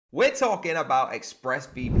We're talking about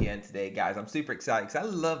ExpressVPN today, guys. I'm super excited because I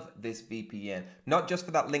love this VPN. Not just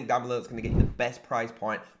for that link down below that's going to get you the best price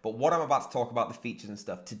point, but what I'm about to talk about, the features and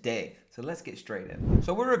stuff today. So let's get straight in.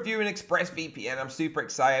 So we're reviewing ExpressVPN. I'm super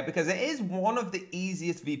excited because it is one of the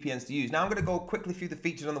easiest VPNs to use. Now I'm going to go quickly through the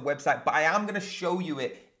features on the website, but I am going to show you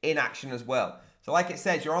it in action as well. So like it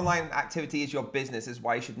says, your online activity is your business. Is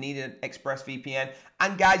why you should need an ExpressVPN.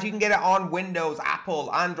 And guys, you can get it on Windows,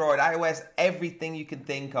 Apple, Android, iOS, everything you can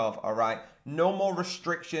think of, all right? No more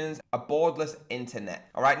restrictions, a borderless internet,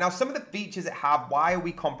 all right? Now, some of the features it have, why are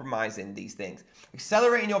we compromising these things?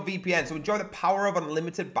 Accelerating your VPN, so enjoy the power of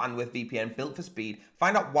unlimited bandwidth VPN built for speed.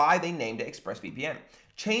 Find out why they named it ExpressVPN.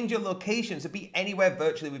 Change your location to be anywhere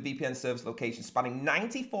virtually with VPN service locations spanning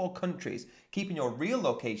 94 countries, keeping your real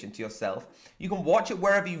location to yourself. You can watch it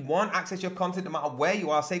wherever you want, access your content no matter where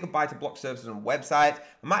you are, say goodbye to blocked services and websites.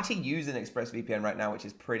 I'm actually using ExpressVPN right now, which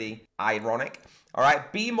is pretty ironic. All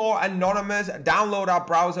right, be more anonymous. Download our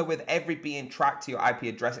browser with every being tracked to your IP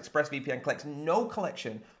address. ExpressVPN collects no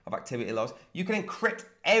collection of activity logs. You can encrypt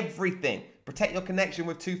everything. Protect your connection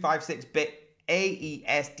with 256-bit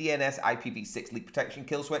AES, DNS, IPv6 leak protection,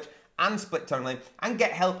 kill switch, and split tunneling, and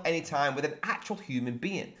get help anytime with an actual human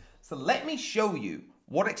being. So let me show you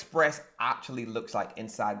what Express actually looks like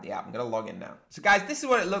inside the app. I'm gonna log in now. So guys, this is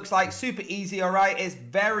what it looks like. Super easy, all right? It's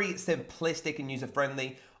very simplistic and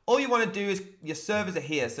user-friendly. All you wanna do is, your servers are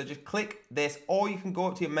here, so just click this, or you can go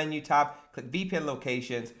up to your menu tab, click VPN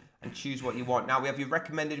locations, and choose what you want. Now we have your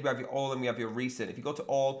recommended, we have your all, and we have your recent. If you go to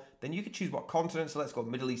all, then you can choose what continent. So let's go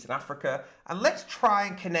Middle East and Africa, and let's try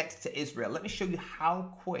and connect to Israel. Let me show you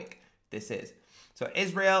how quick this is. So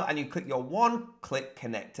Israel, and you click your one-click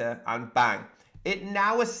connector, and bang. It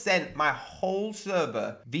now has sent my whole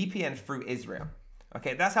server VPN through Israel.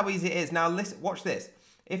 Okay, that's how easy it is. Now listen, watch this.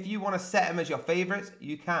 If you want to set them as your favorites,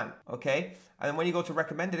 you can, okay? And then when you go to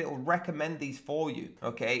recommended, it will recommend these for you,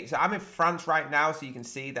 okay? So I'm in France right now, so you can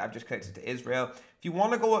see that I've just connected to Israel. If you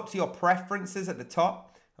want to go up to your preferences at the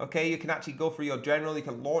top, okay, you can actually go through your general. You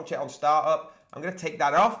can launch it on startup. I'm going to take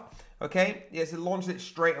that off, okay? Yes, it launches it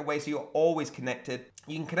straight away, so you're always connected.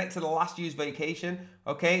 You can connect to the last used vacation,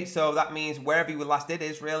 okay? So that means wherever you were last did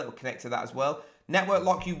Israel, it will connect to that as well. Network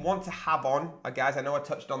lock you want to have on, guys. I know I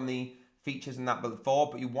touched on the features and that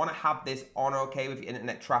before, but you want to have this on, okay, with your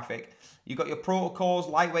internet traffic. You got your protocols,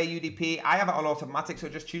 lightweight UDP. I have it on automatic, so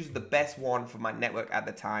it just chooses the best one for my network at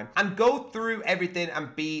the time. And go through everything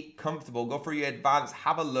and be comfortable. Go through your advanced,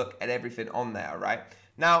 have a look at everything on there, all right?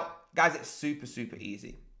 Now, guys, it's super, super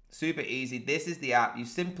easy. Super easy. This is the app. You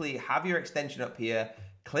simply have your extension up here,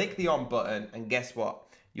 click the on button, and guess what?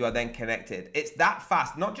 You are then connected. It's that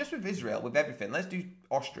fast, not just with Israel, with everything. Let's do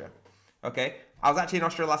Austria. Okay, I was actually in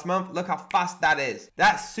Austria last month. Look how fast that is.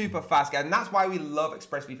 That's super fast, guys. And that's why we love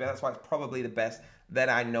ExpressVPN. That's why it's probably the best that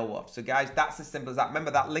I know of. So guys, that's as simple as that.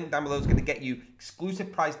 Remember, that link down below is going to get you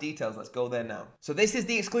exclusive price details. Let's go there now. So this is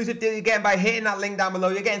the exclusive deal you're getting by hitting that link down below.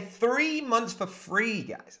 You're getting 3 months for free,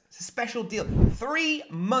 guys. It's a special deal. 3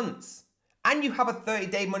 months. And you have a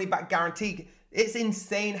 30-day money-back guarantee. It's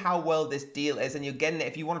insane how well this deal is. And you're getting it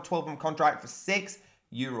if you want a 12-month contract for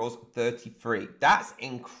 €6.33. That's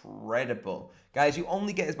incredible. Guys, you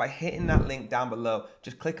only get this by hitting that link down below.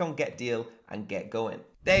 Just click on get deal and get going.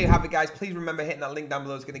 There you have it, guys. Please remember, hitting that link down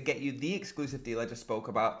below is going to get you the exclusive deal I just spoke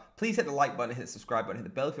about. Please hit the like button, hit the subscribe button, hit the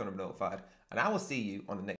bell if you want to be notified. And I will see you on the next